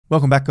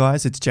Welcome back,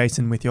 guys. It's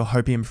Jason with your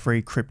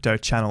Hopium-free crypto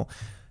channel.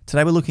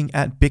 Today we're looking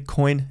at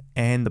Bitcoin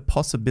and the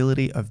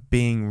possibility of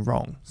being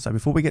wrong. So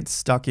before we get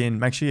stuck in,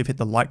 make sure you've hit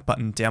the like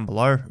button down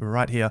below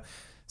right here.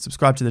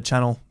 Subscribe to the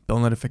channel, bell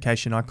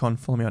notification icon,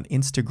 follow me on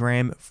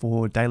Instagram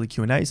for daily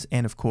Q&As,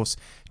 and of course,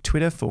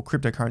 Twitter for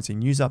cryptocurrency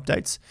news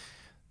updates.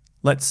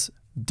 Let's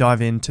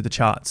dive into the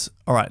charts.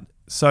 All right,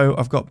 so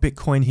I've got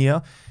Bitcoin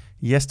here.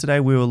 Yesterday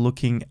we were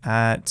looking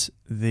at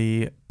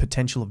the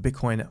potential of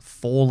Bitcoin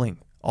falling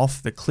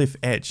off the cliff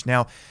edge.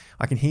 Now,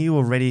 I can hear you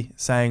already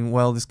saying,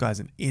 well, this guy's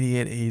an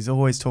idiot. He's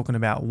always talking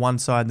about one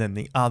side then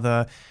the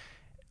other.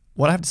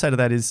 What I have to say to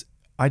that is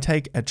I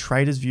take a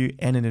trader's view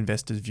and an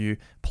investor's view,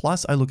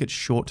 plus I look at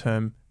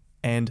short-term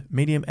and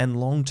medium and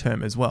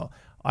long-term as well.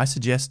 I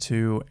suggest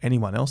to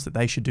anyone else that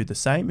they should do the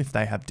same. If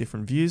they have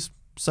different views,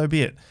 so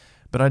be it.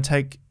 But I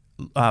take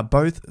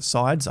both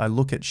sides. I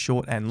look at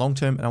short and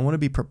long-term, and I want to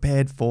be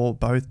prepared for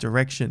both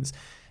directions.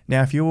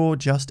 Now, if you're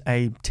just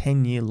a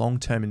 10-year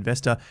long-term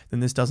investor, then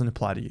this doesn't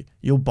apply to you.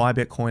 You'll buy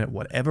Bitcoin at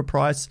whatever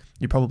price.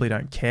 You probably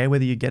don't care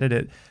whether you get it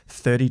at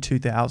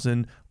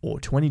 32,000 or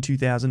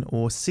 22,000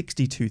 or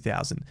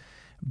 62,000.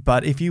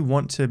 But if you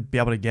want to be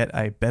able to get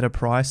a better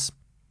price,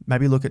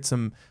 maybe look at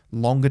some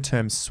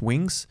longer-term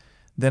swings,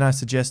 then I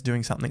suggest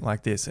doing something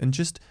like this and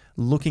just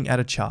looking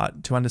at a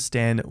chart to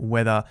understand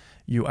whether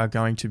you are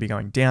going to be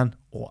going down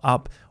or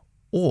up,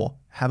 or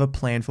have a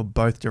plan for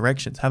both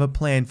directions. Have a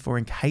plan for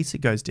in case it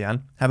goes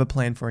down, have a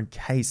plan for in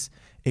case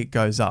it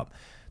goes up.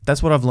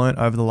 That's what I've learned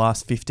over the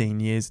last 15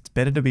 years. It's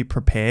better to be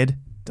prepared,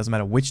 doesn't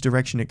matter which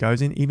direction it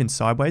goes in, even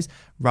sideways,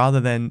 rather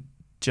than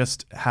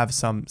just have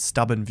some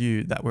stubborn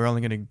view that we're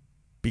only going to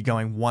be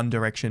going one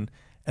direction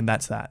and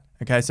that's that.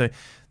 Okay, so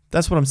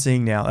that's what I'm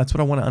seeing now. That's what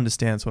I want to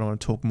understand. That's what I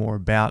want to talk more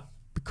about,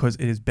 because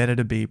it is better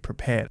to be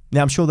prepared.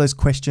 Now, I'm sure those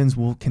questions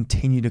will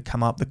continue to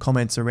come up. The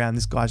comments around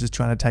this guy's just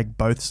trying to take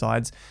both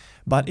sides.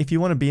 But if you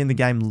want to be in the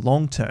game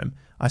long term,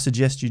 I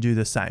suggest you do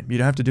the same. You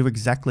don't have to do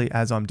exactly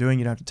as I'm doing.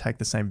 You don't have to take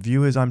the same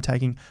view as I'm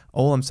taking.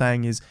 All I'm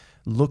saying is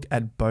look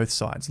at both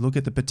sides. Look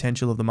at the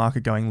potential of the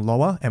market going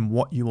lower and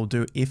what you will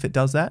do if it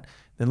does that.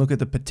 Then look at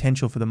the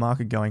potential for the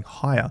market going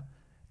higher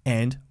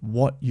and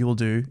what you will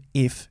do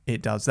if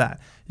it does that.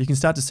 You can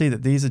start to see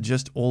that these are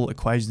just all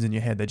equations in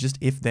your head. They're just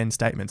if-then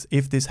statements.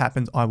 If this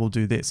happens, I will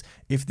do this.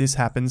 If this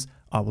happens,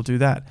 I will do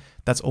that.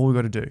 That's all we've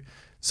got to do.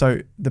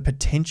 So the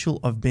potential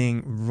of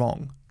being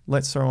wrong.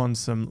 Let's throw on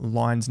some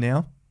lines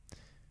now.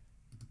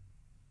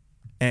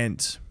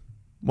 And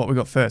what we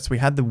got first, we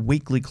had the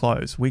weekly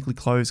close. Weekly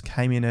close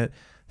came in at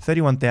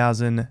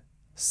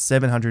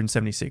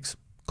 31,776.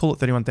 Call it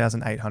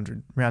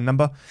 31,800, round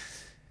number.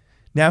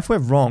 Now, if we're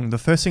wrong, the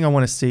first thing I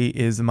want to see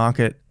is the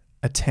market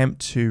attempt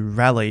to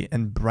rally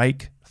and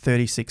break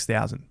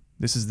 36,000.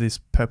 This is this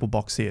purple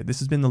box here. This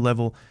has been the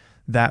level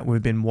that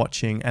we've been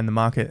watching, and the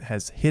market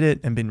has hit it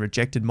and been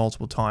rejected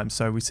multiple times.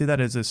 So we see that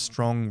as a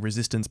strong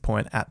resistance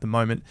point at the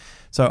moment.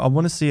 So I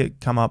want to see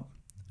it come up,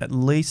 at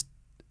least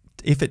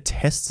if it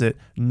tests it,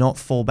 not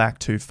fall back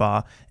too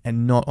far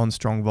and not on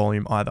strong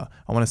volume either.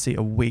 I want to see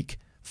a weak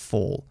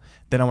fall.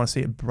 Then I want to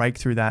see it break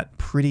through that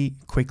pretty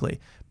quickly.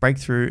 Break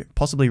through,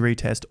 possibly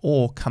retest,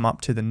 or come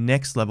up to the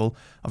next level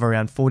of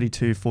around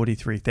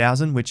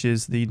 43,000, which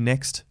is the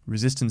next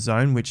resistance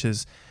zone, which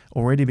has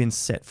already been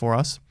set for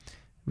us.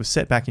 It was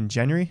set back in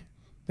January.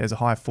 There's a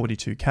high of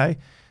 42K.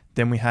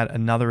 Then we had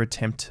another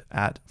attempt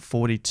at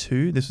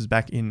 42. This was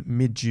back in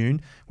mid-June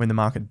when the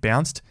market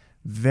bounced.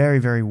 Very,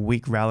 very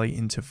weak rally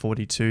into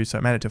 42. So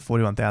it made it to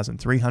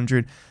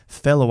 41,300,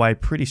 fell away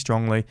pretty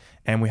strongly,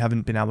 and we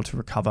haven't been able to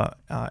recover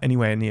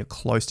anywhere near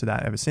close to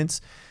that ever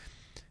since.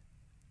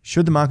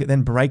 Should the market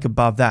then break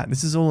above that?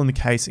 This is all in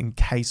case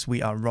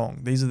we are wrong.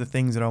 These are the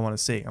things that I want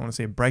to see. I want to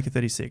see a break of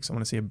 36. I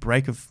want to see a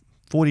break of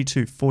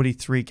 42,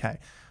 43K.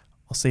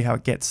 I'll see how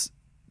it gets.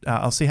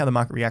 I'll see how the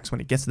market reacts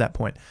when it gets to that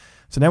point.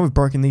 So now we've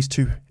broken these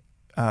two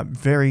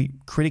very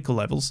critical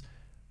levels.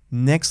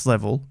 Next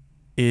level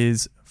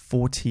is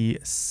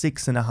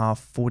 46.5,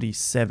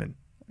 47.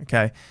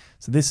 Okay,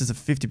 so this is a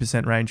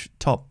 50% range,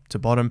 top to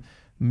bottom.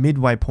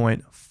 Midway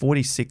point,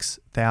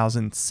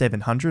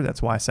 46,700.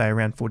 That's why I say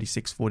around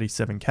 46,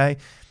 47K.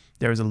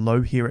 There is a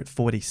low here at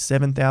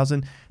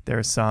 47,000. There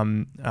are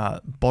some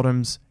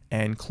bottoms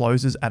and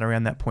closes at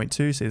around that point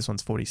too. So this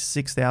one's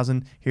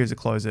 46,000. Here's a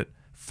close at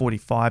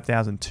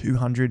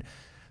 45,200.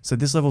 So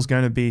this level is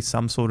going to be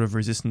some sort of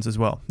resistance as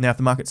well. Now, if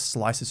the market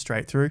slices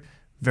straight through,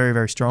 very,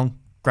 very strong,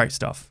 great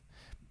stuff.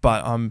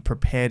 But I'm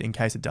prepared in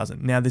case it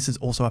doesn't. Now, this is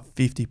also a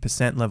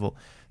 50% level.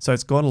 So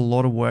it's got a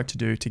lot of work to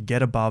do to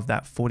get above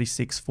that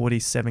 46,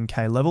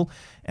 47K level.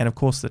 And of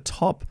course, the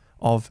top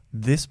of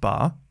this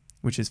bar,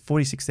 which is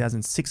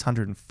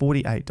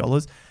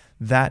 $46,648,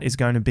 that is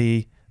going to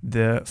be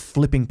the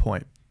flipping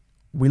point.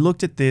 We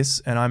looked at this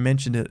and I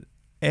mentioned it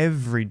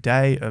every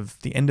day of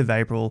the end of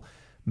April.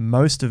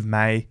 Most of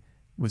May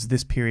was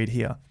this period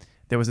here.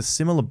 There was a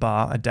similar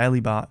bar, a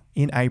daily bar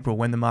in April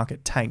when the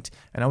market tanked,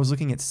 and I was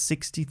looking at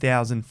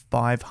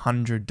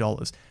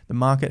 $60,500. The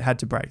market had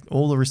to break.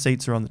 All the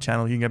receipts are on the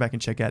channel. You can go back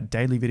and check out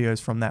daily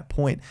videos from that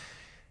point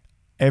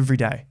every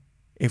day.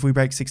 If we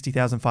break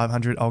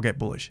 60,500, I'll get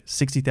bullish.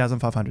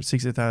 60,500,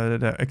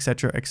 60,000,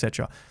 etc.,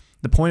 etc.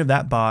 The point of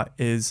that bar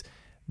is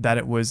that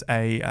it was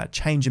a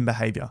change in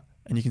behavior.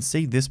 And you can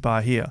see this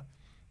bar here.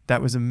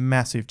 That was a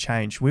massive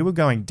change. We were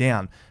going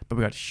down, but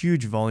we got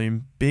huge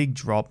volume, big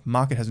drop.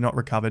 Market has not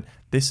recovered.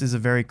 This is a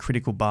very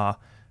critical bar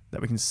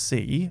that we can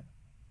see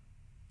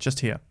just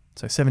here.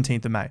 So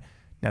 17th of May.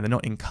 Now they're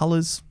not in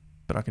colors,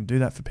 but I can do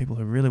that for people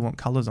who really want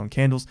colors on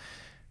candles.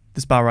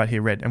 This bar right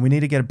here, red, and we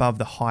need to get above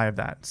the high of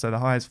that. So the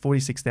high is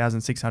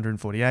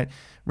 46,648,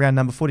 round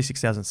number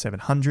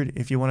 46,700.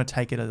 If you want to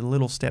take it a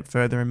little step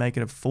further and make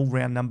it a full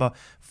round number,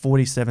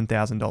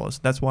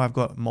 $47,000. That's why I've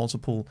got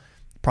multiple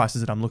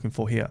prices that I'm looking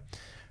for here.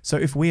 So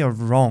if we are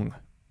wrong,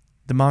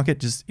 the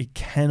market it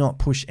cannot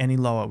push any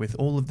lower with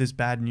all of this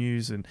bad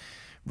news and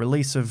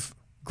release of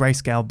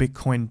Grayscale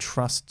Bitcoin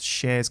Trust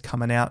shares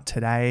coming out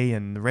today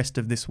and the rest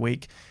of this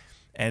week,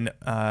 and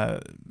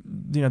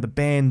the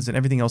bans and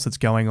everything else that's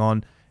going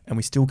on, and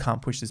we still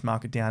can't push this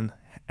market down,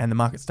 and the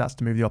market starts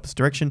to move the opposite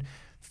direction.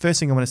 First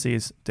thing I want to see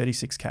is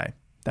 36K.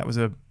 That was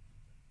a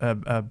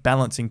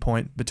balancing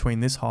point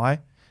between this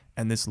high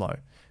and this low.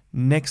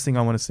 Next thing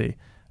I want to see,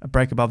 a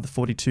break above the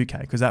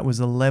 42K, because that was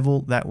the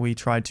level that we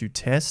tried to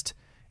test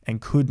and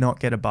could not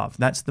get above.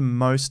 That's the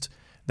most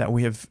that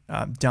we have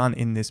done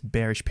in this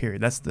bearish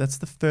period. That's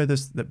the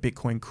furthest that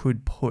Bitcoin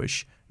could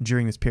push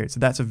during this period. So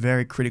that's a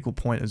very critical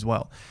point as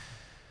well.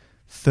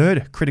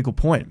 Third critical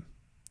point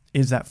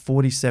is that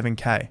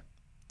 47K.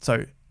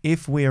 So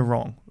if we are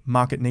wrong,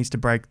 market needs to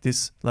break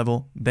this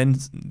level, then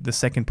the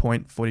second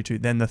point, 42,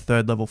 then the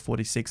third level,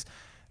 46,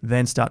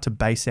 then start to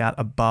base out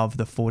above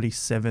the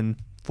 47,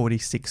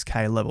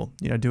 46K level.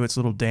 Do its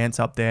little dance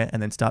up there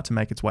and then start to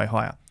make its way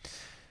higher.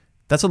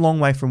 That's a long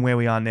way from where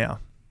we are now.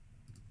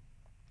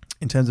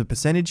 In terms of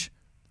percentage,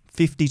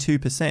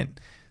 52%.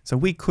 So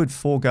we could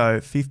forego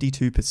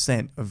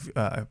 52% of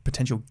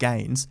potential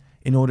gains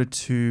in order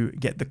to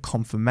get the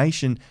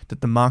confirmation that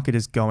the market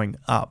is going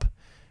up.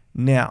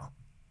 Now,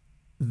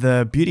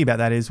 the beauty about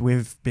that is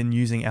we've been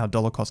using our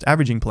dollar cost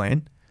averaging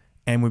plan,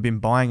 and we've been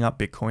buying up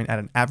Bitcoin at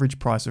an average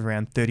price of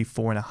around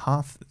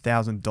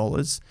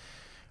 $34,500,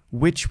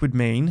 which would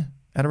mean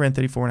at around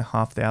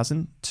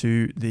 $34,500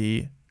 to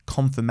the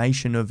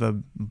confirmation of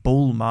a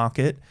bull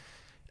market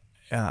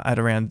at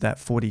around that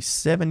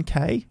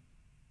 47K,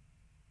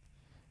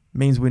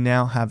 means we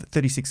now have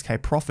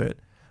 36K profit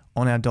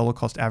on our dollar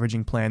cost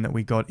averaging plan that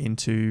we got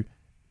into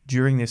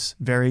during this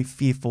very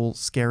fearful,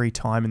 scary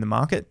time in the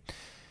market.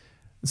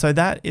 So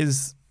that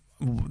is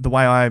the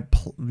way I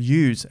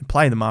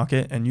play the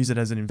market and use it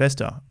as an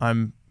investor.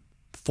 I'm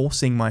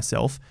forcing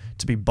myself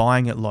to be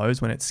buying at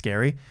lows when it's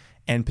scary,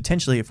 and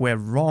potentially if we're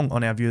wrong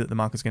on our view that the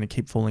market's going to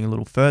keep falling a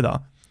little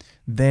further,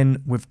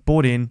 then we've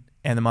bought in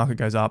and the market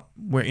goes up,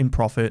 we're in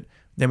profit,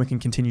 then we can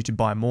continue to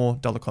buy more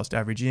dollar cost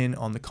average in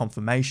on the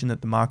confirmation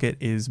that the market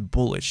is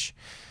bullish.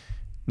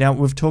 Now,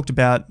 we've talked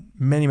about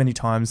many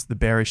times the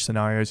bearish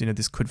scenarios.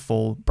 This could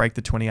fall, break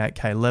the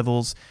 28K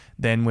levels.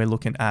 Then we're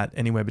looking at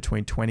anywhere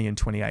between 20 and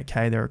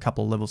 28K. There are a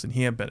couple of levels in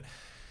here, but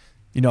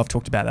I've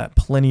talked about that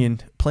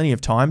plenty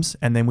of times.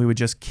 And then we would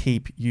just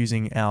keep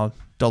using our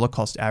dollar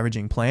cost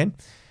averaging plan.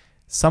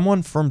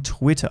 Someone from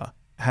Twitter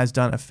has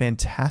done a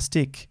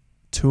fantastic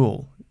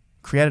tool,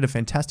 created a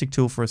fantastic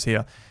tool for us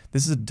here.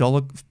 This is a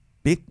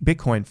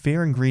Bitcoin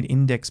Fear and Greed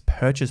Index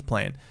purchase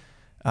plan.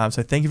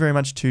 So thank you very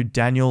much to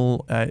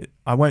Daniel.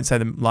 I won't say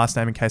the last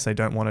name in case I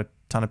don't want a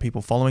ton of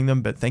people following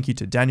them, but thank you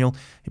to Daniel.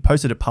 He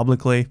posted it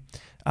publicly,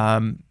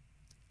 and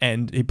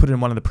he put it in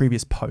one of the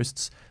previous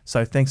posts.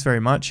 So thanks very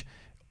much.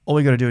 All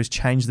you got to do is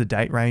change the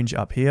date range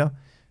up here.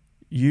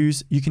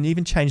 You can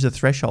even change the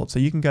threshold, so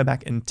you can go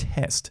back and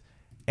test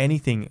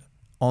anything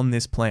on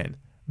this plan.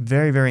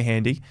 Very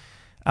handy.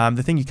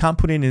 The thing you can't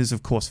put in is,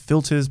 of course,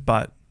 filters,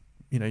 but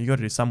you got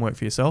to do some work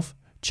for yourself.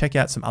 Check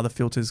out some other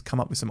filters,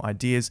 come up with some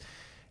ideas.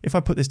 If I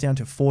put this down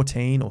to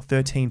 14 or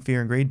 13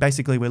 fear and greed,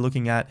 basically we're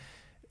looking at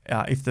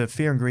if the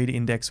fear and greed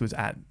index was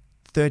at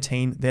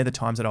 13, they're the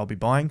times that I'll be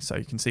buying. So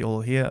you can see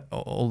all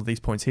of these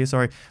points here,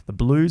 the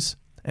blues,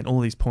 and all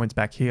these points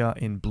back here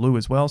in blue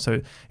as well. So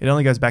it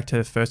only goes back to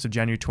 1st of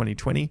January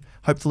 2020.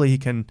 Hopefully he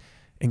can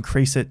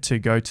increase it to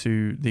go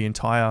to the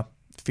entire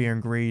fear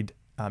and greed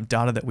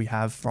data that we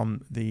have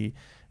from the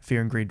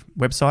fear and greed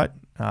website,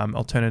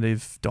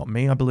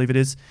 alternative.me, I believe it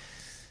is.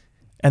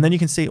 And then you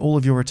can see all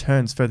of your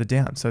returns further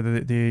down. So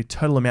the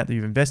total amount that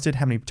you've invested,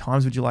 how many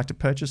times would you like to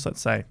purchase? Let's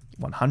say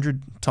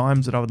 100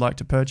 times that I would like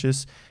to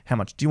purchase. How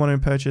much do you want to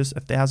purchase?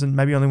 1,000,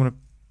 maybe you only want to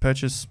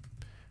purchase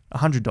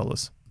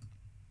 $100.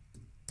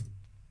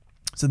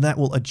 So that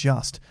will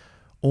adjust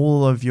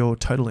all of your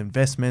total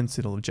investments.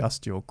 It'll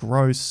adjust your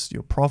gross,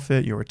 your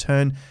profit, your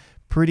return.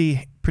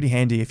 Pretty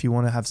handy if you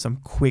want to have some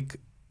quick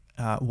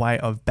way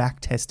of back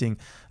testing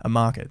a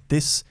market.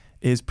 This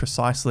is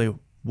precisely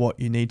what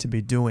you need to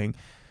be doing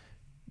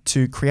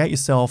to create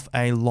yourself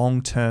a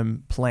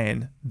long-term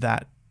plan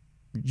that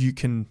you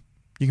can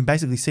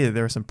basically see that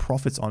there are some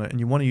profits on it,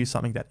 and you want to use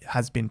something that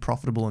has been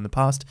profitable in the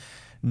past.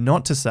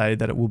 Not to say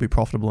that it will be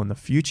profitable in the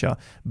future,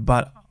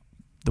 but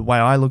the way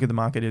I look at the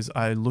market is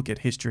I look at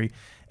history,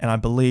 and I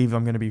believe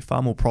I'm going to be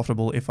far more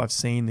profitable if I've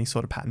seen these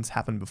sort of patterns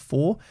happen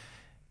before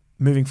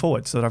moving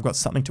forward, so that I've got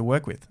something to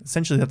work with.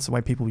 Essentially, that's the way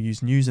people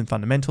use news and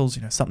fundamentals.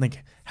 Something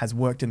has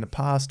worked in the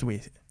past,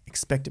 we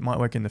expect it might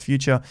work in the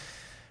future.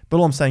 But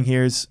all I'm saying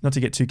here is not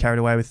to get too carried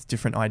away with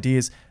different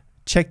ideas.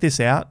 Check this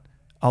out.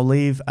 I'll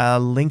leave a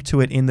link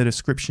to it in the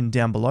description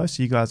down below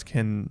so you guys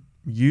can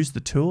use the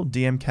tool,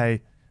 DMK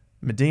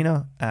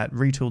Medina at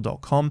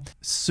retool.com.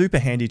 Super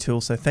handy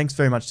tool. So thanks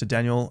very much to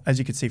Daniel. As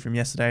you could see from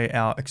yesterday,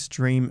 our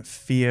extreme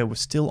fear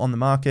was still on the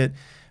market,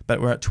 but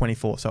we're at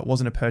 24. So it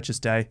wasn't a purchase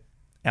day.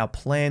 Our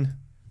plan,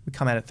 we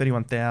come out at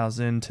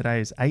 31,000.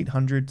 Today is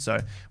 800. So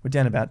we're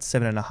down about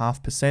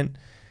 7.5%.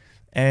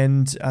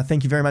 And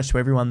thank you very much to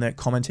everyone that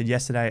commented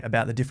yesterday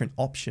about the different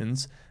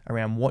options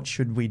around what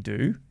should we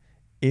do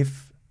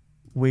if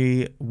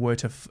we were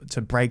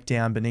to break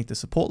down beneath the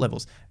support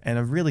levels. And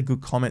a really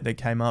good comment that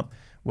came up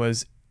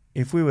was,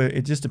 if we were,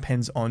 it just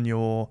depends on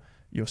your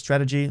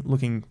strategy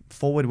looking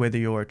forward, whether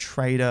you're a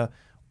trader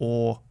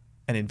or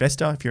an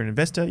investor. If you're an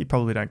investor, you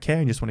probably don't care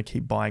and you just want to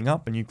keep buying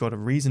up, and you've got a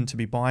reason to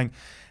be buying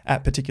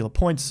at particular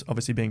points,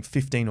 obviously being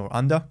 15 or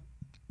under.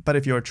 But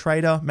if you're a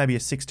trader, maybe a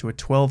 6 to a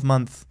 12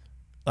 month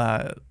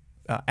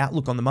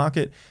outlook on the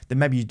market, then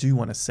maybe you do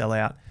want to sell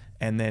out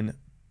and then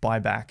buy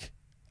back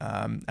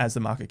as the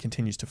market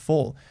continues to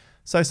fall.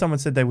 So someone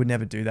said they would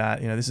never do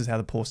that. This is how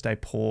the poor stay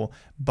poor,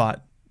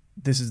 but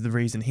this is the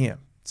reason here.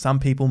 Some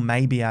people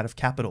may be out of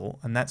capital,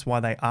 and that's why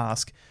they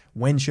ask,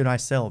 when should I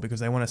sell?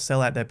 Because they want to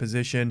sell out their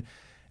position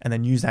and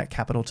then use that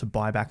capital to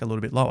buy back a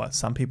little bit lower.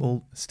 Some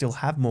people still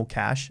have more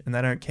cash and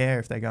they don't care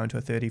if they go into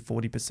a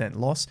 30-40%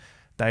 loss.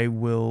 They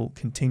will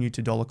continue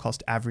to dollar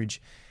cost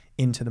average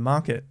into the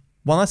market.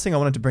 One last thing I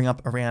wanted to bring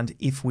up around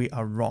if we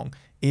are wrong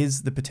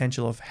is the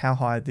potential of how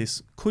high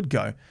this could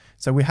go.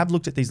 So we have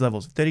looked at these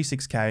levels,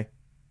 36K,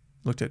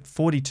 looked at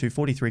 42,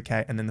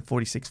 43K, and then the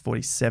 46,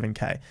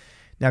 47K.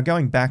 Now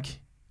going back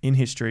in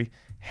history,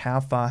 how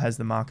far has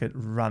the market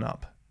run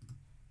up?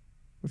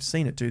 We've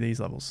seen it do these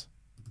levels.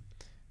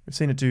 We've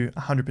seen it do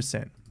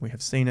 100%. We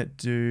have seen it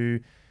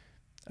do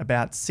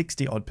about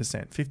 60 odd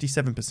percent,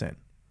 57%.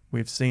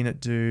 We've seen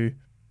it do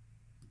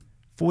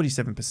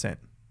 47%.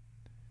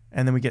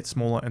 And then we get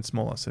smaller and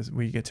smaller. So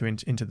we get to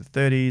into the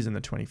 30s and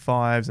the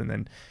 25s, and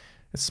then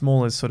as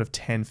small as sort of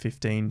 10,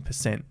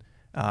 15%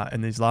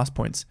 in these last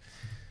points.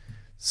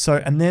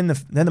 So, and then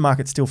the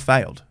market still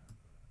failed.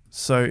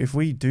 So if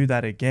we do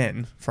that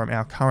again from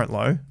our current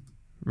low,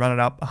 run it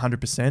up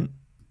 100%,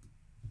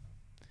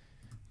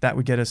 that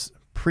would get us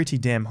pretty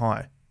damn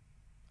high.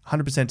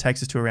 100%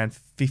 takes us to around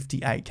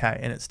 58K,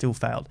 and it still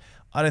failed.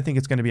 I don't think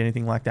it's going to be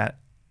anything like that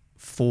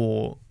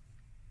for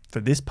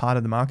this part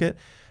of the market,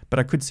 but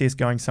I could see us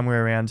going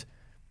somewhere around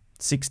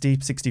 60,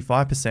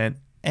 65%,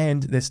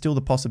 and there's still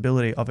the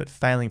possibility of it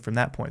failing from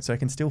that point. So it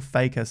can still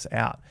fake us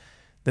out.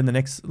 Then the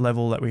next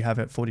level that we have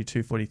at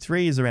 42,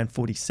 43 is around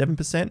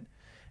 47%.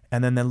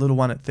 And then the little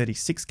one at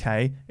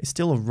 36K is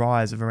still a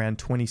rise of around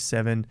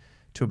 27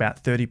 to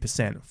about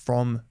 30%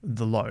 from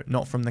the low,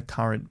 not from the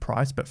current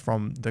price, but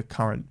from the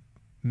current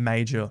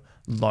major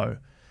low.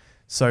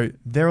 So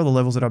there are the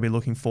levels that I'll be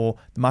looking for.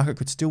 The market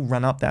could still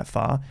run up that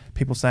far.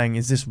 People saying,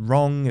 is this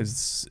wrong?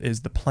 Has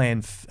the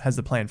plan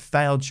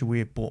failed? Should we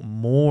have bought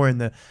more in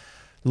the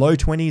low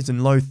 20s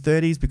and low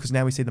 30s? Because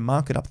now we see the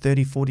market up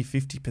 30, 40,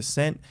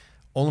 50%.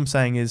 All I'm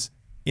saying is,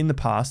 in the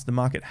past, the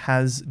market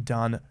has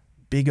done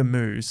bigger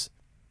moves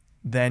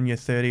than your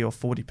 30 or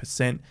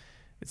 40%.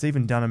 It's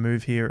even done a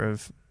move here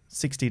of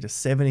 60 to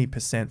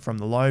 70% from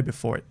the low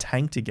before it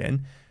tanked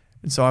again.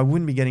 And so I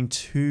wouldn't be getting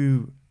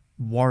too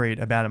worried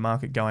about a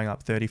market going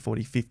up 30,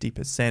 40,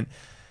 50%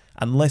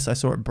 unless I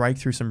saw it break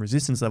through some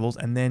resistance levels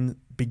and then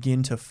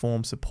begin to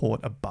form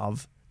support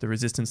above the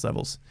resistance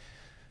levels.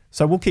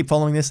 So we'll keep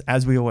following this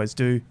as we always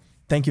do.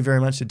 Thank you very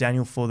much to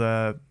Daniel for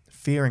the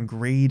Fear and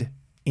Greed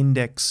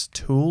Index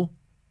tool.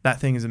 That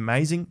thing is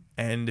amazing.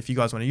 And if you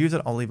guys want to use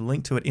it, I'll leave a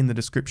link to it in the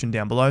description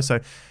down below. So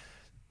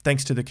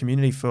thanks to the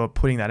community for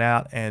putting that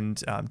out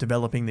and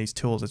developing these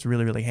tools. It's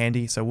really, really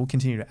handy. So we'll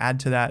continue to add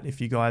to that.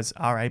 If you guys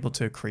are able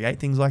to create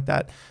things like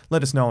that,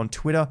 let us know on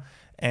Twitter,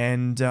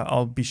 and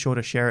I'll be sure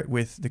to share it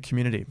with the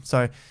community.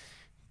 So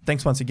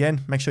thanks once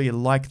again. Make sure you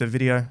like the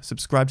video,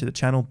 subscribe to the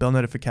channel, bell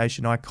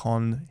notification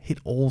icon, hit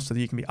all so that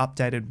you can be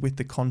updated with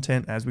the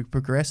content as we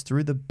progress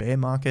through the bear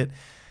market.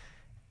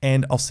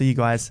 And I'll see you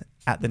guys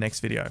at the next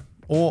video,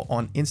 or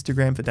on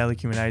Instagram for daily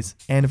Q&As,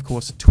 and of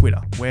course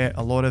Twitter, where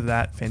a lot of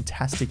that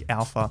fantastic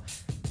alpha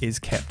is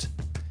kept.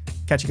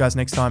 Catch you guys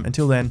next time.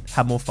 Until then,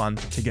 have more fun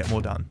to get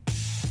more done.